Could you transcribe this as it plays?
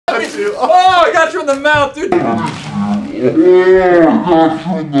you. Oh, I got you in the mouth, dude.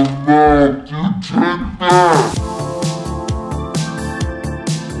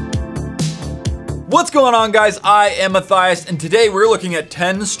 What's going on, guys? I am Matthias, and today we're looking at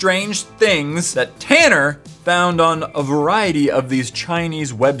 10 strange things that Tanner found on a variety of these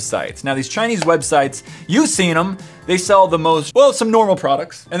Chinese websites. Now, these Chinese websites, you've seen them. They sell the most, well, some normal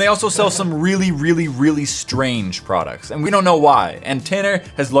products, and they also sell some really strange products, and we don't know why. And Tanner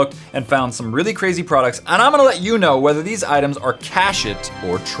has looked and found some really crazy products, and I'm gonna let you know whether these items are cash it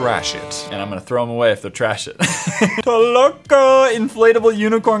or trash it. And I'm gonna throw them away if they're trash it. Loco, inflatable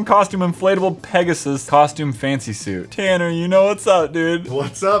unicorn costume, inflatable Pegasus costume fancy suit. Tanner, you know what's up, dude.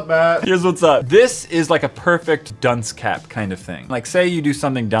 What's up, Matt? Here's what's up. This is like a perfect dunce cap kind of thing. Like, say you do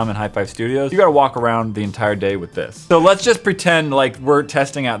something dumb in High Five Studios, you gotta walk around the entire day with this. So let's just pretend like we're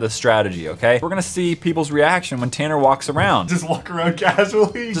testing out this strategy, okay? We're gonna see people's reaction when Tanner walks around. Just walk around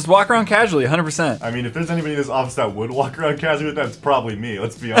casually? Just walk around casually, 100%. I mean, if there's anybody in this office that would walk around casually with that, it's probably me,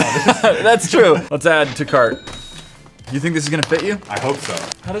 let's be honest. That's true. Let's add to cart. You think this is gonna fit you? I hope so.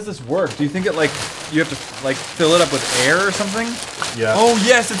 How does this work? Do you think it like, you have to like fill it up with air or something? Yeah. Oh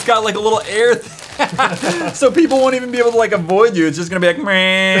yes, it's got like a little air thing. So people won't even be able to like avoid you. It's just gonna be like,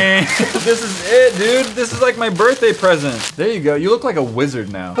 meh. This is it, dude. This is like my birthday present. There you go. You look like a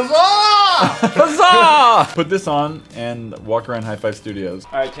wizard now. Huzzah! Huzzah! Put this on and walk around High Five Studios.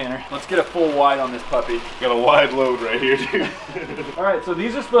 All right, Tanner, let's get a full wide on this puppy. Got a wide load right here, dude. All right, so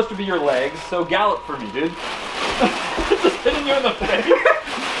these are supposed to be your legs. So gallop for me, dude. Just hitting you in the face.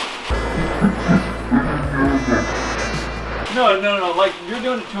 No, like you're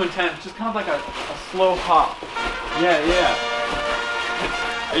doing it too intense. Just kind of like a slow hop. Yeah.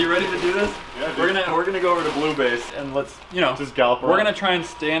 Are you ready to do this? Yeah, dude. We're gonna go over to Blue Base and let's, you know, just gallop around. We're gonna try and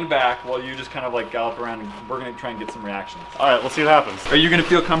stand back while you just kind of like gallop around, and we're gonna try and get some reactions. All right, let's see what happens. Are you gonna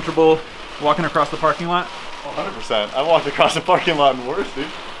feel comfortable walking across the parking lot? 100%. I walked across the parking lot and worse, dude.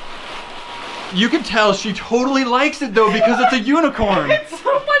 You can tell she totally likes it though because it's a unicorn. It's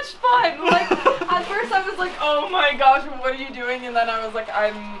so much fun. Like, at first I was like, oh my gosh, what are you doing? And then I was like,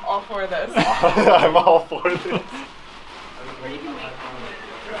 I'm all for this. I'm all for this.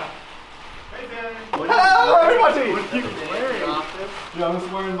 Hello, everybody! What are you wearing? Yeah, I'm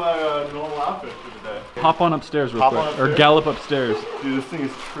just wearing my normal outfit for today. Hop on upstairs real quick, or gallop upstairs. Dude, this thing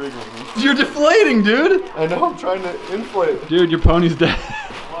is triggering me. You're deflating, dude! I know, I'm trying to inflate. Dude, your pony's dead.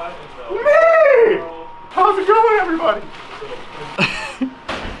 Me! How's it going, everybody?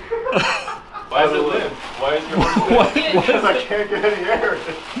 Why is it limp? Why is your horse limp? Because I can't get any air.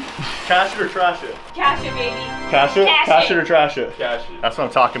 Cash it or trash it? Cash it, baby. Cash it? Cash it or trash it? Cash it. That's what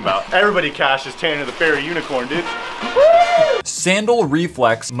I'm talking about. Everybody cashes Tanner the Fairy Unicorn, dude. Sandal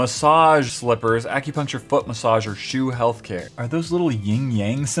reflex, massage slippers, acupuncture foot massage, or shoe healthcare. Are those little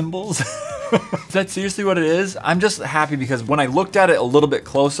yin-yang symbols? Is that seriously what it is? I'm just happy because when I looked at it a little bit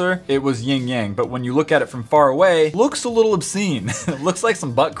closer, it was yin-yang, but when you look at it from far away, it looks a little obscene. It looks like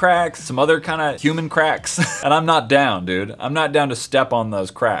some butt cracks, some other kind of human cracks, and I'm not down, dude. I'm not down to step on those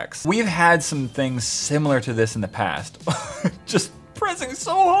cracks. We've had some things similar to this in the past. Just pressing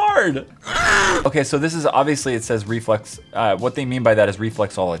so hard. Okay, so this is obviously, it says reflex. What they mean by that is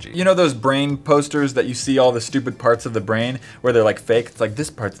reflexology. You know those brain posters that you see all the stupid parts of the brain where they're like fake? It's like, this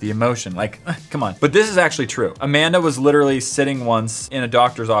part's the emotion. Like, come on. But this is actually true. Amanda was literally sitting once in a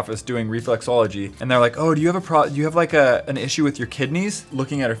doctor's office doing reflexology, and they're like, oh, do you have like an issue with your kidneys?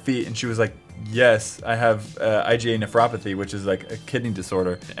 Looking at her feet, and she was like, yes, I have IgA nephropathy, which is like a kidney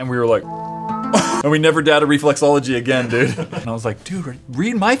disorder. And we were like, and we never doubted reflexology again, dude. And I was like, dude,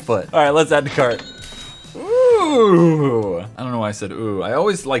 read my foot. All right, let's add to cart. Ooh. I don't know why I said ooh. I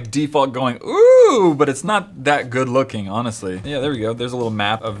always like default going ooh, but it's not that good looking, honestly. Yeah, there we go. There's a little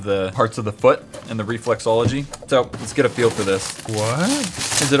map of the parts of the foot and the reflexology. So let's get a feel for this. What?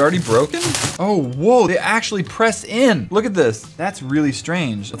 Is it already broken? Oh, whoa, they actually press in. Look at this. That's really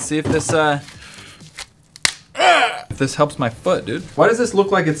strange. Let's see if this, if this helps my foot, dude. Why does this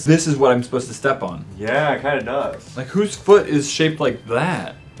look like this is what I'm supposed to step on? Yeah, it kind of does. Like, whose foot is shaped like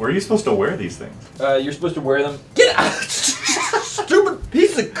that? Where are you supposed to wear these things? You're supposed to wear them. Get out! Stupid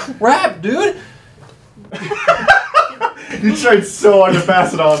piece of crap, dude! You tried so hard to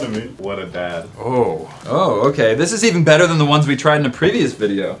pass it on to me. What a dad. Oh, okay. This is even better than the ones we tried in a previous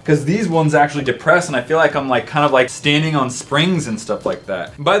video. Because these ones actually depress, and I feel like I'm like kind of like standing on springs and stuff like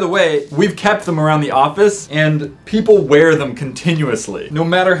that. By the way, we've kept them around the office, and people wear them continuously, no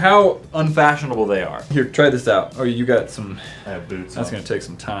matter how unfashionable they are. Here, try this out. Oh, you got some... I have boots. That's gonna take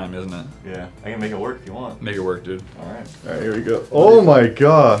some time, isn't it? Yeah, I can make it work if you want. Make it work, dude. All right, here we go. Oh my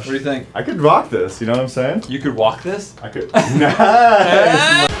gosh. What do you think? I could rock this, you know what I'm saying? You could walk this? I could.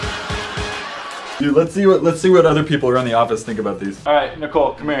 Nice! Dude, let's see what other people around the office think about these. All right,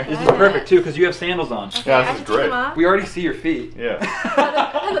 Nicole, come here. This is perfect too because you have sandals on. Okay, Yeah, this is great. We already see your feet. Yeah.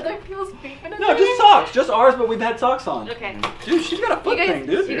 Other people's feet. No, just socks. Just ours, but we've had socks on. Okay. Dude, she's got a foot thing,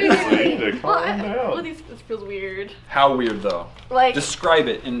 dude. You guys Seriously, calm down. well, this feels weird. How weird though? Like, Describe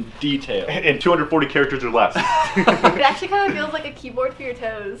it in detail. In 240 characters or less. it actually kind of feels like a keyboard for your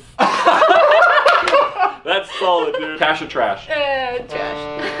toes. That's solid, dude. Cash or trash? Trash.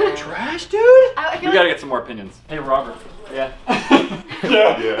 Trash, dude? I We feel gotta like get some more opinions. Hey, Robert. Yeah.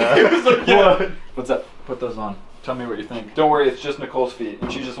 Yeah. He was like, yeah. What? What's up? Put those on. Tell me what you think. Don't worry, it's just Nicole's feet,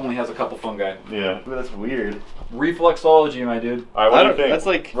 and she just only has a couple fungi. Yeah. Ooh, that's weird. Reflexology, my dude. All right, what do you think? That's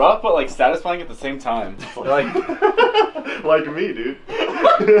like rough, but like satisfying at the same time. Like, like me, dude.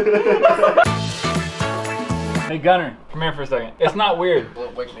 hey, Gunner, come here for a second. It's not weird. Will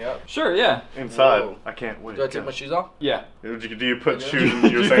it wake me up? Sure, yeah. Inside. Whoa. I can't wait. Do I take my shoes off? Yeah. Do you put shoes in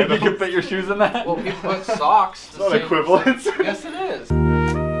your You sandals? can fit your shoes in that? Well, people put socks. It's not equivalent. Yes, it is.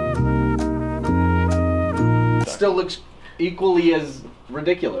 It still looks equally as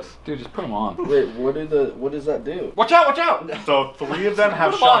ridiculous. Dude, just put them on. Wait, what does that do? Watch out, watch out! So 3 of them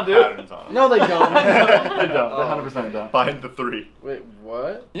have Come on, shot dude. patterns on them. No, they don't. They don't. They 100% don't. Find the 3. Wait,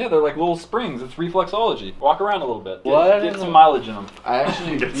 what? Yeah, they're like little springs. It's reflexology. Walk around a little bit. What? Get some mileage in them. I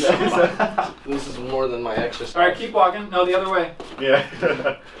actually. Get some This is more than my exercise. All right, keep walking. No, the other way.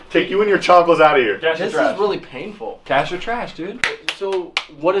 Yeah. Take you and your chocolates out of here. Cash or This trash? is really painful. Cash or trash, dude? So,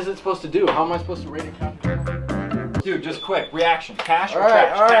 what is it supposed to do? How am I supposed to rate it? Dude, just quick. Reaction. Cash or Alright,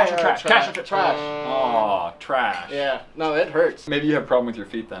 trash? alright, Cash or trash? alright, Cash or trash? trash. Oh, trash. Yeah. No, it hurts. Maybe you have a problem with your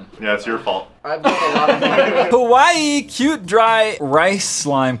feet then. Yeah, it's your fault. I've done a lot of. Hawaii cute dry rice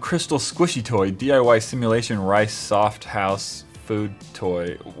slime crystal squishy toy DIY simulation rice soft house food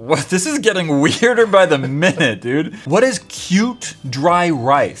toy. What? This is getting weirder by the minute, dude. What is cute dry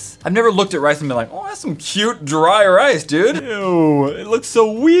rice? I've never looked at rice and been like, oh, that's some cute dry rice, dude. Ew, it looks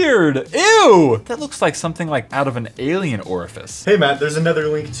so weird. Ew, that looks like something like out of an alien orifice. Hey Matt, there's another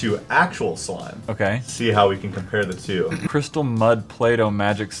link to actual slime. Okay. See how we can compare the two. Crystal mud Play-Doh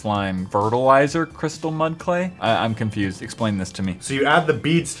magic slime fertilizer crystal mud clay? I'm confused. Explain this to me. So you add the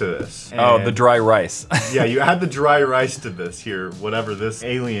beads to this. Oh, and- the dry rice. Yeah, you add the dry rice to this here, whatever this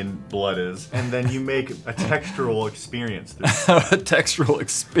alien blood is, and then you make a textural experience. A textural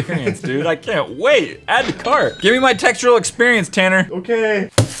experience, dude. I can't wait. Add to cart. Give me my textural experience, Tanner. Okay.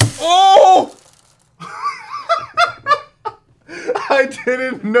 Oh! I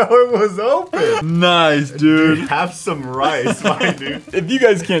didn't know it was open. Nice, dude. Have some rice, my dude. If you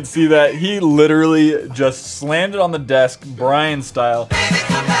guys can't see that, he literally just slammed it on the desk, Brian style,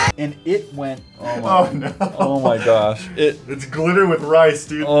 and it went. Oh no. Oh my gosh. It's glitter with rice,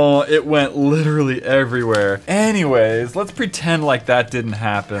 dude. Oh, it went literally everywhere. Anyways, let's pretend like that didn't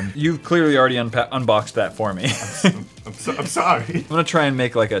happen. You've clearly already unboxed that for me. I'm sorry. I'm gonna try and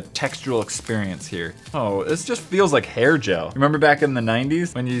make like a textural experience here. Oh, this just feels like hair gel. Remember back in the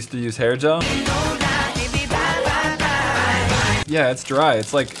 90s when you used to use hair gel? Yeah, it's dry.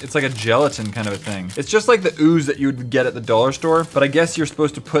 It's like a gelatin kind of a thing. It's just like the ooze that you would get at the dollar store, but I guess you're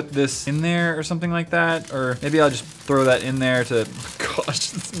supposed to put this in there or something like that, or maybe I'll just throw that in there to, gosh,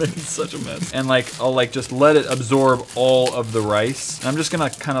 this is making such a mess. And like, I'll like just let it absorb all of the rice. And I'm just gonna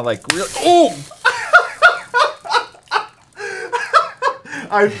kind of like, oh!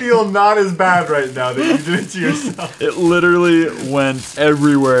 I feel not as bad right now that you did it to yourself. It literally went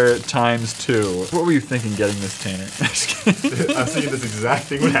everywhere ×2. What were you thinking getting this, Tanner? I'm seeing this exact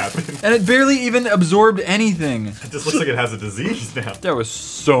thing would happen. And it barely even absorbed anything. It just looks like it has a disease now. That was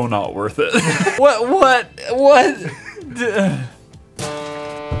so not worth it. What?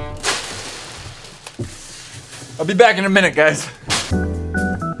 I'll be back in a minute, guys.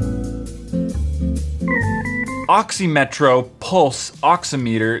 Oximetro pulse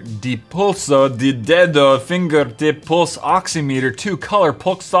oximeter, di pulso di dedo fingertip pulse oximeter, 2-color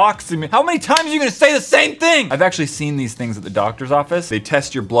pulse oximeter. How many times are you gonna say the same thing? I've actually seen these things at the doctor's office. They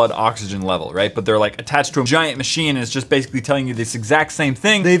test your blood oxygen level, right? But they're like attached to a giant machine and it's just basically telling you this exact same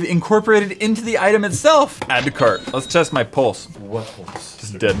thing they've incorporated into the item itself. Add to cart. Let's test my pulse. What pulse?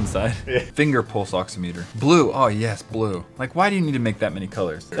 Just dead inside. Yeah. Finger pulse oximeter. Blue, oh yes, blue. Like, why do you need to make that many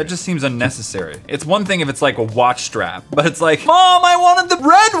colors? That just seems unnecessary. It's one thing if it's like a watch strap, but it's like, Mom, I wanted the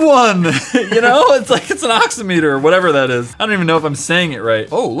red one! You know, it's like, it's an oximeter or whatever that is. I don't even know if I'm saying it right.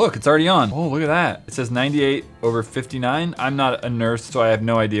 Oh, look, it's already on. Oh, look at that. It says 98/59. I'm not a nurse, so I have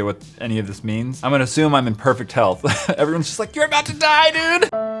no idea what any of this means. I'm gonna assume I'm in perfect health. Everyone's just like, you're about to die, dude!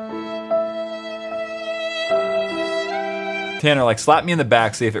 Tanner, like, slap me in the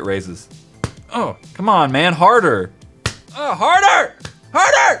back, see if it raises. Oh, come on, man, harder. Oh, harder!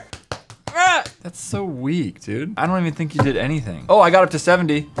 Harder! Ah! That's so weak, dude. I don't even think you did anything. Oh, I got up to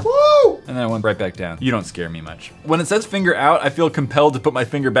 70. Woo! And then I went right back down. You don't scare me much. When it says finger out, I feel compelled to put my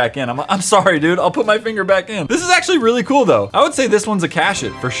finger back in. I'm sorry, dude. I'll put my finger back in. This is actually really cool, though. I would say this one's a cash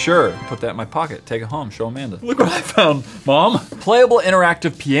it, for sure. Put that in my pocket. Take it home. Show Amanda. Look what I found, Mom. Playable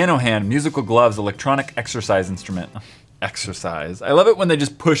interactive piano hand, musical gloves, electronic exercise instrument. Exercise. I love it when they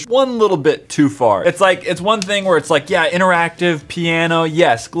just push one little bit too far. It's like, it's one thing where it's like, yeah, interactive, piano,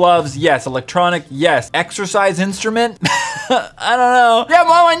 yes, gloves, yes, electronic, yes, exercise instrument. I don't know. Yeah,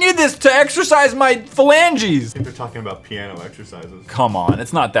 Mom, I need this to exercise my phalanges. I think they're talking about piano exercises. Come on,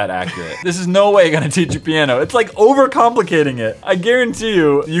 it's not that accurate. This is no way gonna teach you piano. It's like overcomplicating it. I guarantee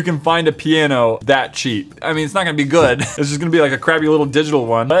you can find a piano that cheap. I mean, it's not gonna be good. It's just gonna be like a crappy little digital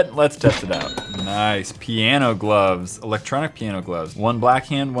one, but let's test it out. Nice, piano gloves, electronic piano gloves. One black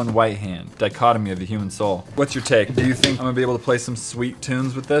hand, one white hand. Dichotomy of the human soul. What's your take? Do you think I'm gonna be able to play some sweet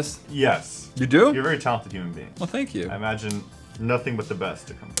tunes with this? Yes. You do? You're a very talented human being. Well, thank you. I imagine nothing but the best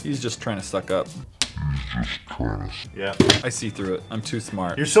to come. He's just trying to suck up. Yeah. I see through it. I'm too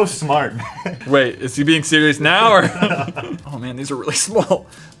smart. You're so smart, man. Wait, is he being serious now or? Oh man, these are really small.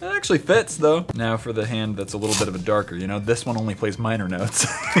 That actually fits though. Now for the hand that's a little bit of a darker, you know, this one only plays minor notes.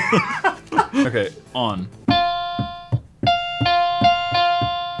 Okay, on.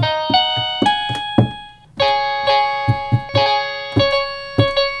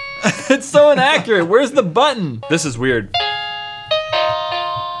 It's so inaccurate. Where's the button? This is weird.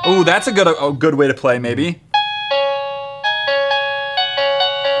 Oh, that's a good way to play, maybe.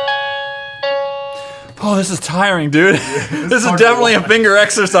 Oh, this is tiring, dude. This is definitely a finger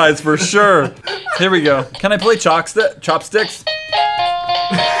exercise for sure. Here we go. Can I play chopsticks?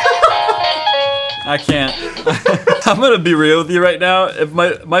 I can't. I'm gonna be real with you right now. If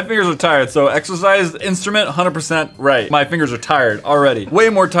my fingers are tired, so exercise instrument, 100% right. My fingers are tired already. Way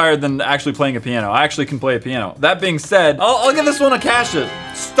more tired than actually playing a piano. I actually can play a piano. That being said, I'll give this one a cash it.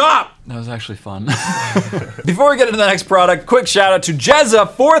 Stop! That was actually fun. Before we get into the next product, quick shout out to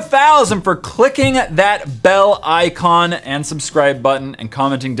Jezza4000 for clicking that bell icon and subscribe button and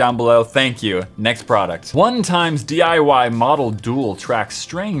commenting down below. Thank you. Next product. 1x DIY model dual track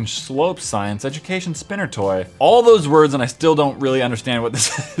strange slope science education spinner toy. All those words and I still don't really understand what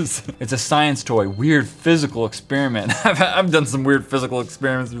this is. It's a science toy, weird physical experiment. I've done some weird physical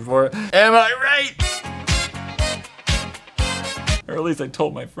experiments before. Am I right? Or at least I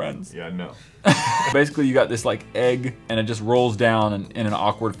told my friends. Yeah, no. Basically, you got this like egg and it just rolls down in an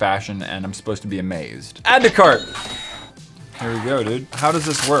awkward fashion and I'm supposed to be amazed. Add to cart. Here we go, dude. How does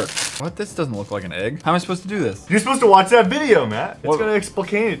this work? What? This doesn't look like an egg. How am I supposed to do this? You're supposed to watch that video, Matt. It's What? gonna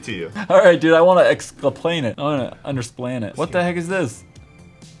explain it to you. All right, dude, I want to explain it. I want to undersplain it. What the heck is this?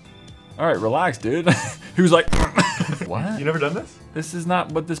 All right, relax, dude. Who's like, what? You never done this? This is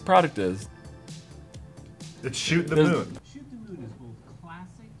not what this product is. It's shoot the There's- moon.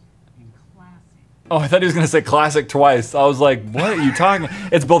 Oh, I thought he was gonna say classic twice. I was like, what are you talking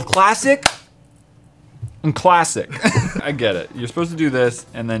about? It's both classic and classic. I get it. You're supposed to do this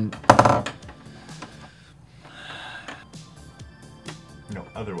and then. No,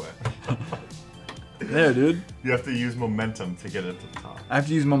 other way. There, dude. You have to use momentum to get it to the top. I have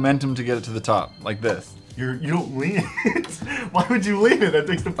to use momentum to get it to the top, like this. You don't lean it. Why would you lean it? That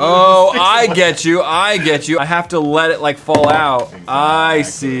takes the. Oh, I get you. I get you. I have to let it like fall out. Exactly. I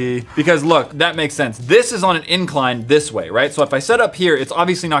see. Because look, that makes sense. This is on an incline this way, right? So if I set up here, it's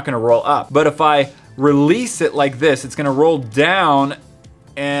obviously not gonna roll up. But if I release it like this, it's gonna roll down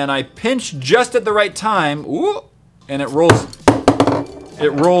and I pinch just at the right time. Ooh, and it rolls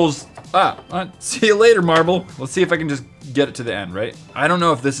up. See you later, marble. Let's see if I can just get it to the end, right? I don't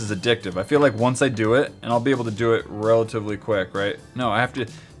know if this is addictive. I feel like once I do it, and I'll be able to do it relatively quick, right? No, I have to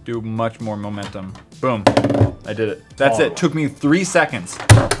do much more momentum. Boom, I did it. That's it, took me 3 seconds.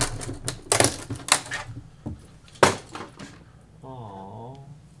 Aww.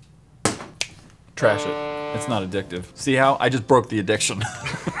 Trash it, it's not addictive. See how? I just broke the addiction.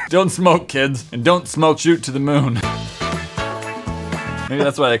 Don't smoke, kids, and don't smoke shoot to the moon. Maybe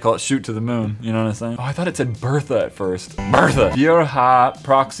that's why they call it shoot to the moon, you know what I'm saying? Oh, I thought it said Bertha at first. Bertha. Bierha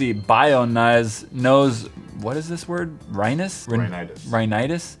proxy bionize knows, what is this word? Rhinus? Rhinitis.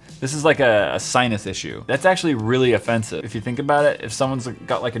 Rhinitis? This is like a sinus issue. That's actually really offensive. If you think about it, if someone's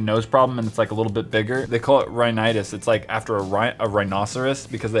got like a nose problem and it's like a little bit bigger, they call it rhinitis. It's like after a rhinoceros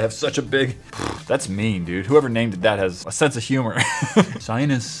because they have such a big, that's mean, dude. Whoever named it that has a sense of humor.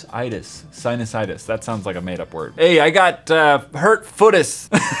 Sinusitis, sinusitis. That sounds like a made up word. Hey, I got hurt footus.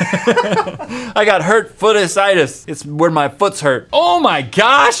 I got hurt footisitis. It's where my foot's hurt. Oh my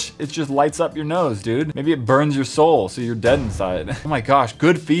gosh! It just lights up your nose, dude. Maybe it burns your soul, so you're dead inside. Oh my gosh,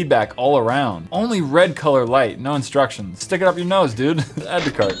 good feedback all around. Only red color light, no instructions. Stick it up your nose, dude. Add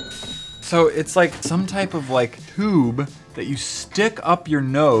to cart. So it's like some type of like tube that you stick up your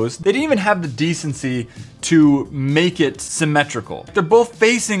nose. They didn't even have the decency to make it symmetrical. They're both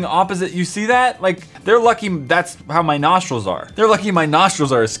facing opposite. You see that? Like, they're lucky that's how my nostrils are. They're lucky my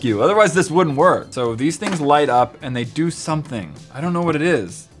nostrils are askew. Otherwise this wouldn't work. So these things light up and they do something. I don't know what it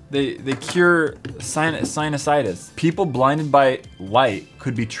is. They cure sinusitis. People blinded by light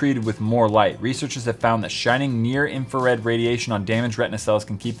could be treated with more light. Researchers have found that shining near-infrared radiation on damaged retina cells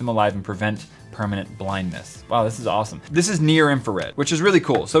can keep them alive and prevent permanent blindness. Wow, this is awesome. This is near-infrared, which is really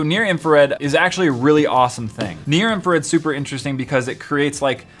cool. So near-infrared is actually a really awesome thing. Near-infrared's super interesting because it creates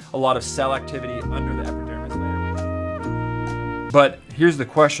like a lot of cell activity under the epidermis layer. But here's the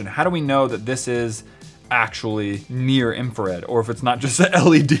question. How do we know that this is actually near infrared, or if it's not just the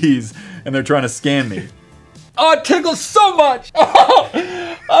LEDs and they're trying to scan me? Oh, it tickles so much!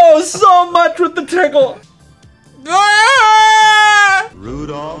 Oh, so much with the tickle!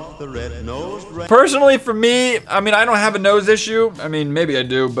 Rudolph the red-nosed reindeer. Personally, for me, I mean, I don't have a nose issue. I mean, maybe I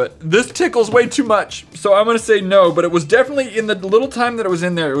do, but this tickles way too much. So I'm gonna say no, but it was definitely, in the little time that it was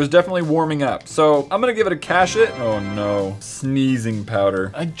in there, it was definitely warming up. So I'm gonna give it a cash it. Oh no, sneezing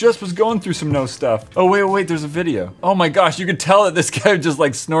powder. I just was going through some nose stuff. Oh wait, there's a video. Oh my gosh, you could tell that this guy just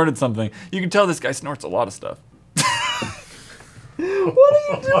like snorted something. You can tell this guy snorts a lot of stuff. What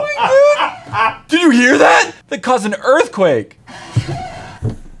are you doing, dude? Did you hear that? That caused an earthquake.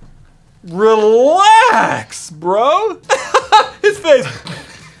 Relax, bro. His face.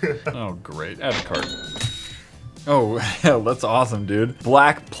 Oh, great. Add a cart. Oh, hell, that's awesome, dude.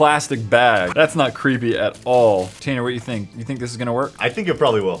 Black plastic bag. That's not creepy at all. Tanner, what do you think? You think this is gonna work? I think it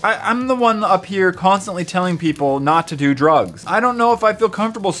probably will. I'm the one up here constantly telling people not to do drugs. I don't know if I feel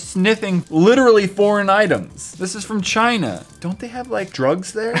comfortable sniffing literally foreign items. This is from China. Don't they have like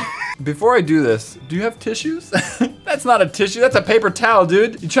drugs there? Before I do this, do you have tissues? That's not a tissue, that's a paper towel,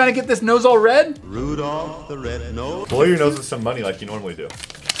 dude. You trying to get this nose all red? Rudolph the red-nosed. Blow your nose with some money like you normally do.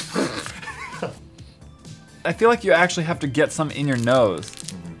 I feel like you actually have to get some in your nose.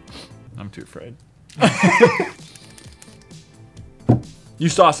 I'm too afraid. You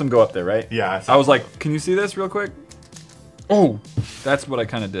saw some go up there, right? Yeah. I was like, can you see this real quick? Oh, that's what I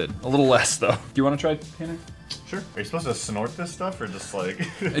kind of did. A little less though. Do you want to try, Tanner? Sure. Are you supposed to snort this stuff or just like?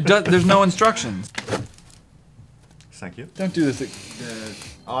 It does. There's no instructions. Thank you. Don't do this.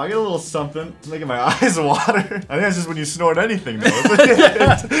 Oh, I get a little something. It's making my eyes water. I think that's just when you snort anything, though.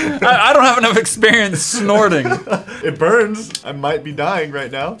 I don't have enough experience snorting. It burns. I might be dying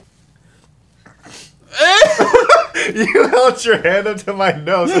right now. You held your hand up to my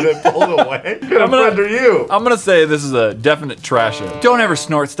nose and then pulled away. Under you. I'm gonna say this is a definite trash it. Don't ever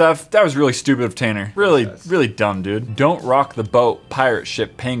snort stuff. That was really stupid of Tanner. Really dumb, dude. Don't rock the boat. Pirate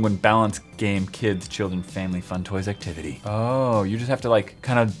ship, penguin, balance game, kids, children, family, fun toys, activity. Oh, you just have to like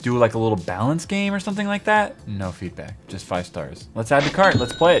kind of do like a little balance game or something like that? No feedback. Just 5 stars. Let's add to cart.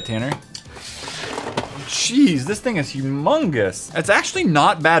 Let's play it, Tanner. Jeez, this thing is humongous. It's actually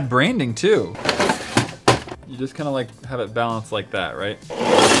not bad branding too. You just kind of like have it balanced like that, right?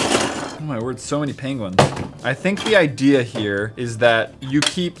 Oh my word, so many penguins. I think the idea here is that you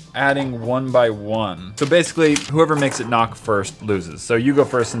keep adding one by one. So basically, whoever makes it knock first loses. So you go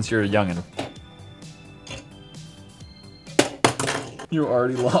first since you're a youngin'. You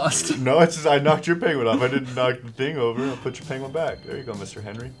already lost. No, it's just I knocked your penguin off. I didn't knock the thing over. I'll put your penguin back. There you go, Mr.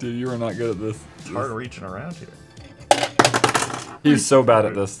 Henry. Dude, you are not good at this. It's hard reaching around here. He's so bad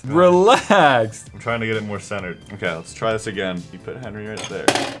at this. Relax. I'm trying to get it more centered. Okay, let's try this again. You put Henry right there.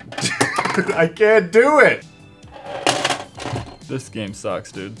 I can't do it. This game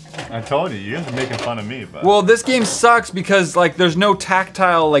sucks, dude. I told you, you guys are making fun of me, but. Well, this game sucks because like there's no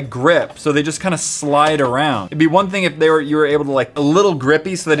tactile like grip, so they just kind of slide around. It'd be one thing if you were able to like a little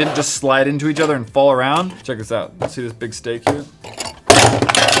grippy so they didn't just slide into each other and fall around. Check this out. See this big steak here?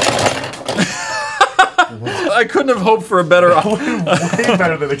 I couldn't have hoped for a better Way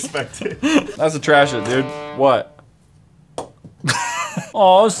better than expected. That's a trash it, dude. What?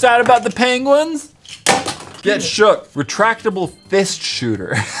 Oh, sad about the penguins? Get shook. Retractable fist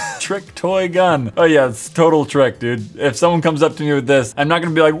shooter. Trick toy gun. Oh yeah, it's total trick, dude. If someone comes up to me with this, I'm not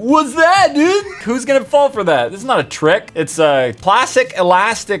gonna be like, what's that, dude? Who's gonna fall for that? This is not a trick. It's a plastic,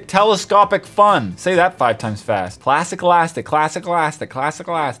 elastic, telescopic fun. Say that 5 times fast. Plastic, elastic, classic, elastic, classic,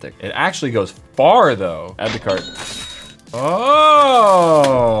 elastic. It actually goes far though. Add to cart.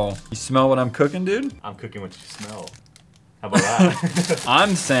 Oh! You smell what I'm cooking, dude? I'm cooking what you smell. How about that?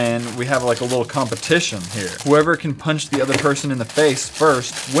 I'm saying we have like a little competition here. Whoever can punch the other person in the face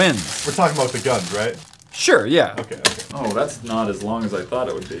first wins. We're talking about the guns, right? Sure, yeah. Okay. Oh, that's not as long as I thought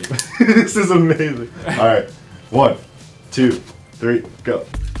it would be. This is amazing. All right. 1, 2, 3, go.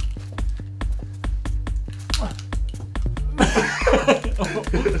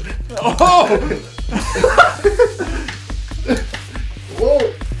 Oh! Whoa!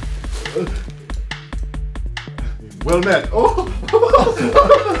 Well met. Oh!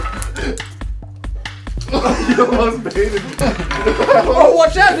 You almost baited me. Oh,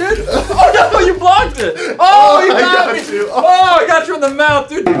 watch out, dude! Oh no, you blocked it! Oh, you got me! you. Oh, I got you in the mouth,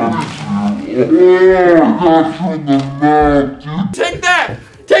 dude! Take that!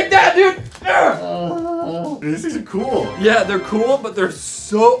 Take that, dude! These things are cool. Yeah, they're cool, but they're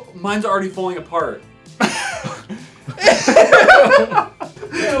so... Mine's already falling apart.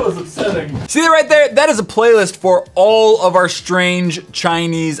 That was upsetting. See that right there? That is a playlist for all of our strange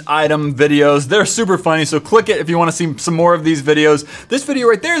Chinese item videos. They're super funny, so click it if you want to see some more of these videos. This video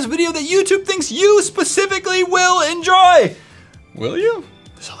right there is a video that YouTube thinks you specifically will enjoy. Will you?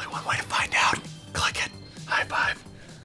 There's only one way to find out. Click it. Bye-bye.